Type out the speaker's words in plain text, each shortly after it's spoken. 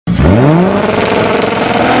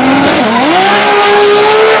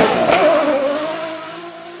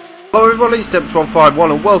everybody, it's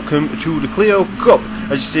Steps151 and welcome to the Clio Cup.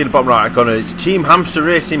 As you see in the bottom right corner, it's Team Hamster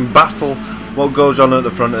Racing Battle. What goes on at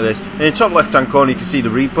the front of this. In the top left hand corner you can see the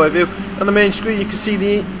replay view. On the main screen you can see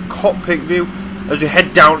the cockpit view as we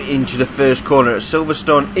head down into the first corner at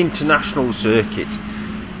Silverstrone International Circuit.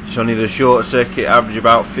 It's only the shorter circuit, average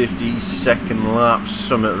about 50-second laps,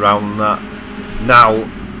 something around that. Now,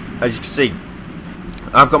 as you can see,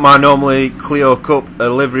 I've got my normally Clio Cup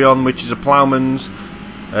livery on, which is a ploughman's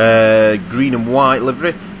green and white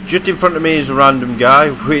livery. Just in front of me is a random guy,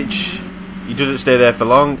 which he doesn't stay there for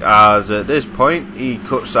long, as at this point he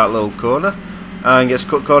cuts that little corner and gets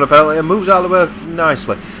cut corner penalty and moves out of the way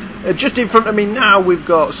nicely. Just in front of me now we've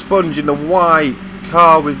got Sponge in the white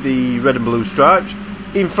car with the red and blue stripes.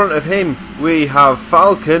 In front of him we have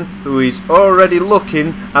Falcon, who is already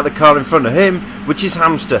looking at the car in front of him, which is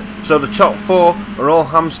Hamster. So the top four are all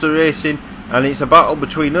Hamster racing, and it's a battle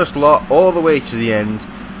between us lot all the way to the end.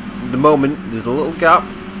 At the moment there's a little gap.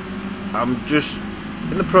 I'm just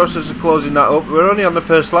in the process of closing that up. We're only on the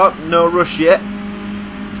first lap, no rush yet.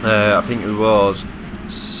 I think it was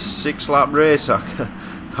 6-lap race, I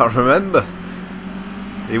can't remember.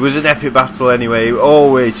 It was an epic battle anyway, all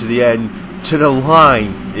the way to the end. To the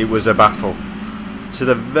line it was a battle, to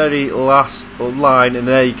the very last line, and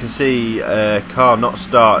there you can see a car not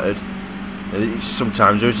started.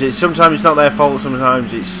 Sometimes it's not their fault,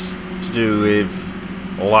 sometimes it's to do with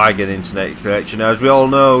lag and internet connection. As we all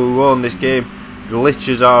know who own this game,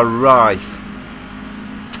 glitches are rife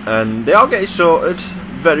and they are getting sorted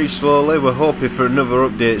very slowly. We're hoping for another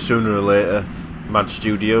update sooner or later. Mad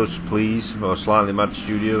Studios please, or slightly Mad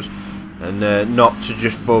Studios. And not to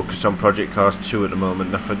just focus on Project Cars 2 at the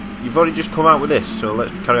moment. You've already just come out with this, so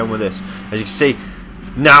let's carry on with this. As you can see,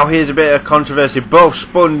 now here's a bit of controversy. Both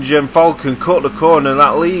Sponge and Falcon cut the corner, and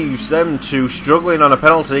that leaves them two struggling on a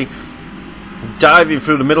penalty. Diving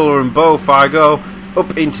through the middle of them both, I go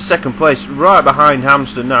up into second place, right behind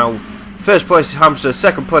Hamster now. First place is Hamster,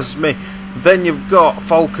 second place is me. Then you've got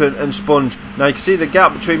Falcon and Sponge. Now you can see the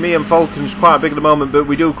gap between me and Falcon is quite big at the moment, but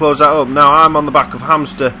we do close that up. Now I'm on the back of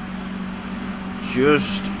Hamster.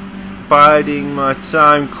 Just biding my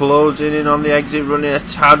time, closing in on the exit, running a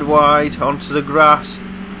tad wide onto the grass.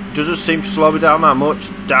 Doesn't seem to slow me down that much.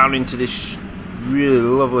 Down into this really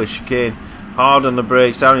lovely chicane. Hard on the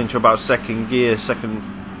brakes, down into about second gear. It's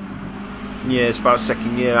about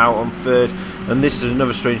second gear, out on third. And this is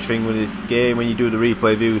another strange thing with this game. When you do the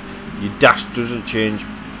replay view, your dash doesn't change.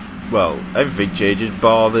 Well, everything changes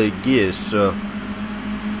bar the gears, so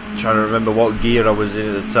trying to remember what gear I was in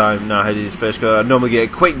at the time. Now I headed his first car. I normally get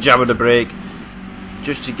a quick jab of the brake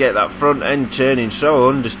just to get that front end turning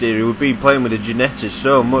so understeery. We've been playing with the Gianettas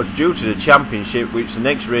so much due to the championship, which the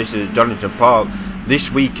next race is at Donington Park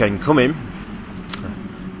this weekend coming.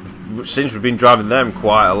 Since we've been driving them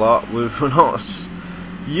quite a lot, we're not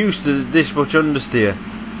used to this much understeer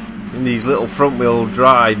in these little front wheel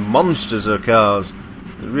drive monsters of cars.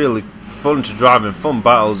 It's really fun to drive in, fun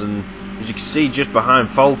battles. And as you can see, just behind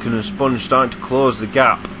Falcon and Sponge starting to close the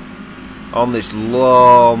gap on this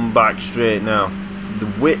long back straight now.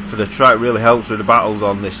 The width of the track really helps with the battles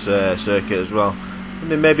on this circuit as well. I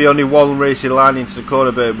mean, maybe only one racing line into the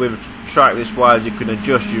corner, but with a track this wide you can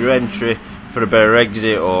adjust your entry for a better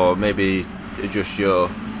exit, or maybe adjust your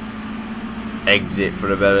exit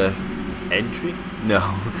for a better entry? No.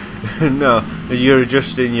 No, you're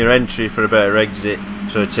adjusting your entry for a better exit,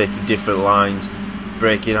 so taking different lines.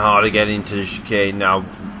 Braking hard again into the chicane. Now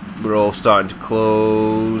we're all starting to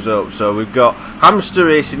close up. So we've got Hamster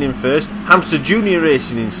racing in first, Hamster Junior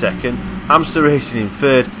racing in second, Hamster racing in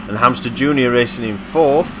third, and Hamster Junior racing in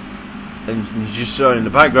fourth. And you just saw in the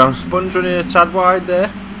background Sponge running a tad wide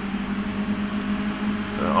there.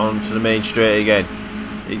 On to the main straight again.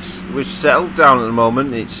 We're settled down at the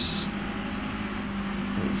moment. It's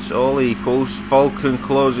all equals. Falcon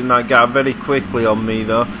closing that gap very quickly on me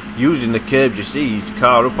though, using the curb. You see his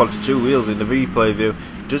car up onto two wheels in the replay view.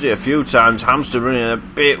 Does it a few times. Hamster running a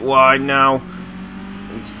bit wide now.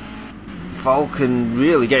 Falcon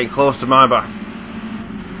really getting close to my back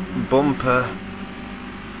bumper.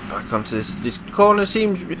 Back onto this corner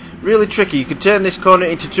seems really tricky. You can turn this corner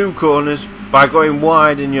into two corners by going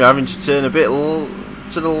wide, and you're having to turn a bit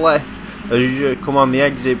to the left as you come on the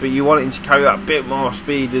exit, but you want it to carry that bit more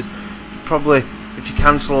speed. There's probably, if you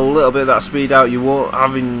cancel a little bit of that speed out, you won't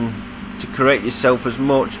having to correct yourself as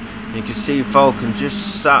much. And you can see Falcon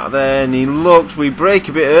just sat there, and he looks. We brake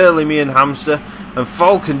a bit early, me and Hamster, and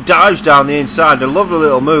Falcon dives down the inside. A lovely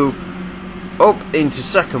little move up into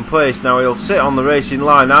second place. Now he'll sit on the racing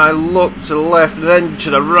line. I look to the left and then to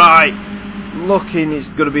the right, looking. It's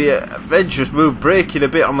going to be a adventurous move, braking a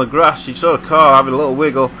bit on the grass. You saw the car having a little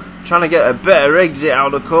wiggle, trying to get a better exit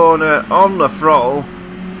out of the corner on the throttle,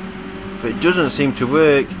 but it doesn't seem to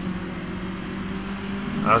work.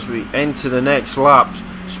 As we enter the next lap,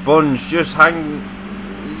 Sponge just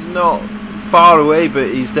he's not far away, but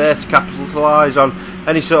he's there to capitalise on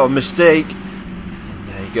any sort of mistake. And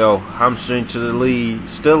there you go, Hamster into the lead,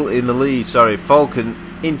 still in the lead, sorry, Falcon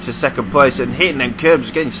into second place and hitting them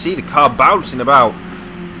curbs again. You see the car bouncing about.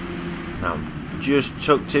 Now just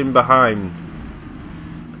tucked in behind,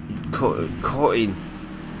 cutting,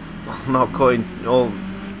 well, not cutting all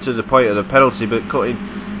to the point of the penalty, but cutting,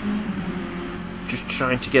 just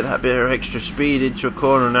trying to get that bit of extra speed into a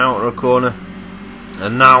corner and out of a corner.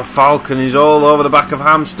 And now Falcon is all over the back of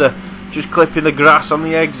Hamster, just clipping the grass on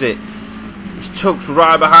the exit. He's tucked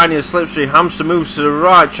right behind the slipstream. Hamster moves to the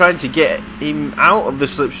right, trying to get him out of the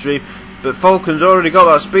slipstream, but Falcon's already got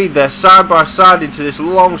that speed there, side by side into this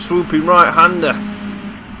long swooping right-hander.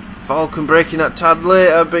 Falcon breaking that tad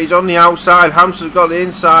later, but he's on the outside. Hamster's got the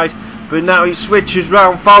inside, but now he switches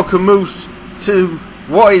round. Falcon moves to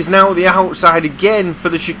what is now the outside again for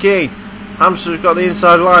the chicane. Hamster's got the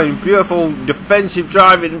inside line. Beautiful defensive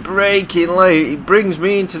driving, braking late. It brings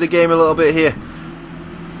me into the game a little bit here.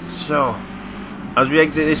 So, as we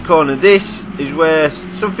exit this corner, this is where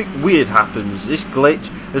something weird happens. This glitch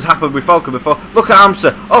has happened with Falcon before. Look at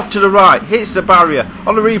Hamster, off to the right, hits the barrier.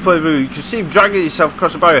 On the replay view, you can see him dragging himself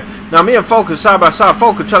across the barrier. Now me and Falcon side by side.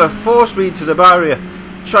 Falcon trying to force me into the barrier,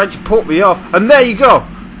 trying to put me off. And there you go,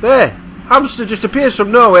 there. Hamster just appears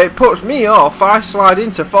from nowhere, it puts me off. I slide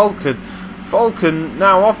into Falcon. Falcon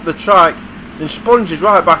now off the track, and Sponge is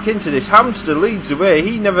right back into this. Hamster leads the way.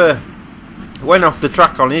 He never went off the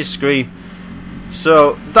track on his screen.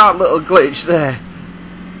 So that little glitch there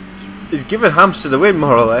is giving Hamster the win,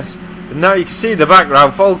 more or less. And now you can see the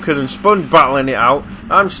background, Falcon and Sponge battling it out.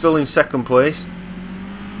 I'm still in second place,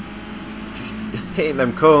 just hitting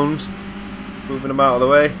them cones, moving them out of the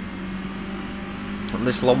way on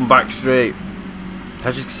this long back straight.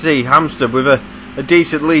 As you can see, Hamster with a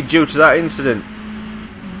decent lead due to that incident.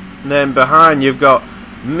 And then behind you've got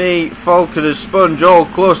me, Falcon and Sponge all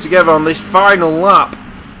close together on this final lap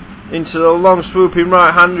into the long swooping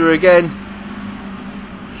right hander again.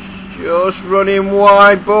 Just running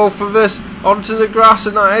wide, both of us onto the grass,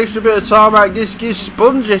 and that extra bit of tarmac just gives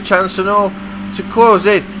Sponge a chance and all to close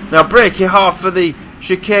in. Now break it hard for the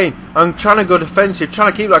chicane. I'm trying to go defensive,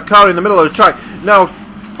 trying to keep that car in the middle of the track. Now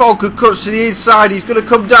Falcon cuts to the inside, he's going to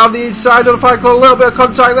come down the inside. I don't know if I got a little bit of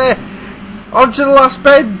contact there. Onto the last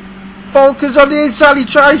bend. Falcon's on the inside, he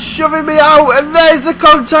tries shoving me out, and there's the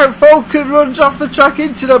contact. Falcon runs off the track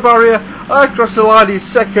into the barrier. I cross the line in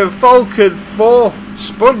second, Falcon fourth,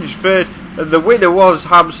 Sponge third, and the winner was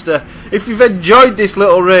Hamster. If you've enjoyed this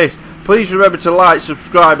little race, please remember to like,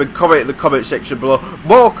 subscribe and comment in the comment section below.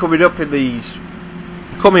 More coming up in these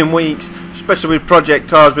coming weeks, especially with project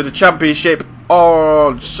cars, with the championship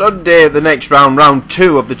on Sunday, the next round, round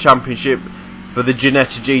 2 of the championship for the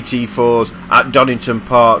Ginetta GT4s at Donington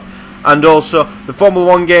Park. And also the Formula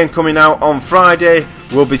 1 game coming out on Friday.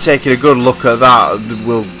 We'll be taking a good look at that.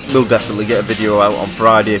 We'll definitely get a video out on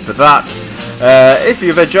Friday for that. If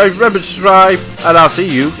you've enjoyed, remember to subscribe, and I'll see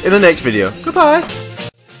you in the next video. Goodbye.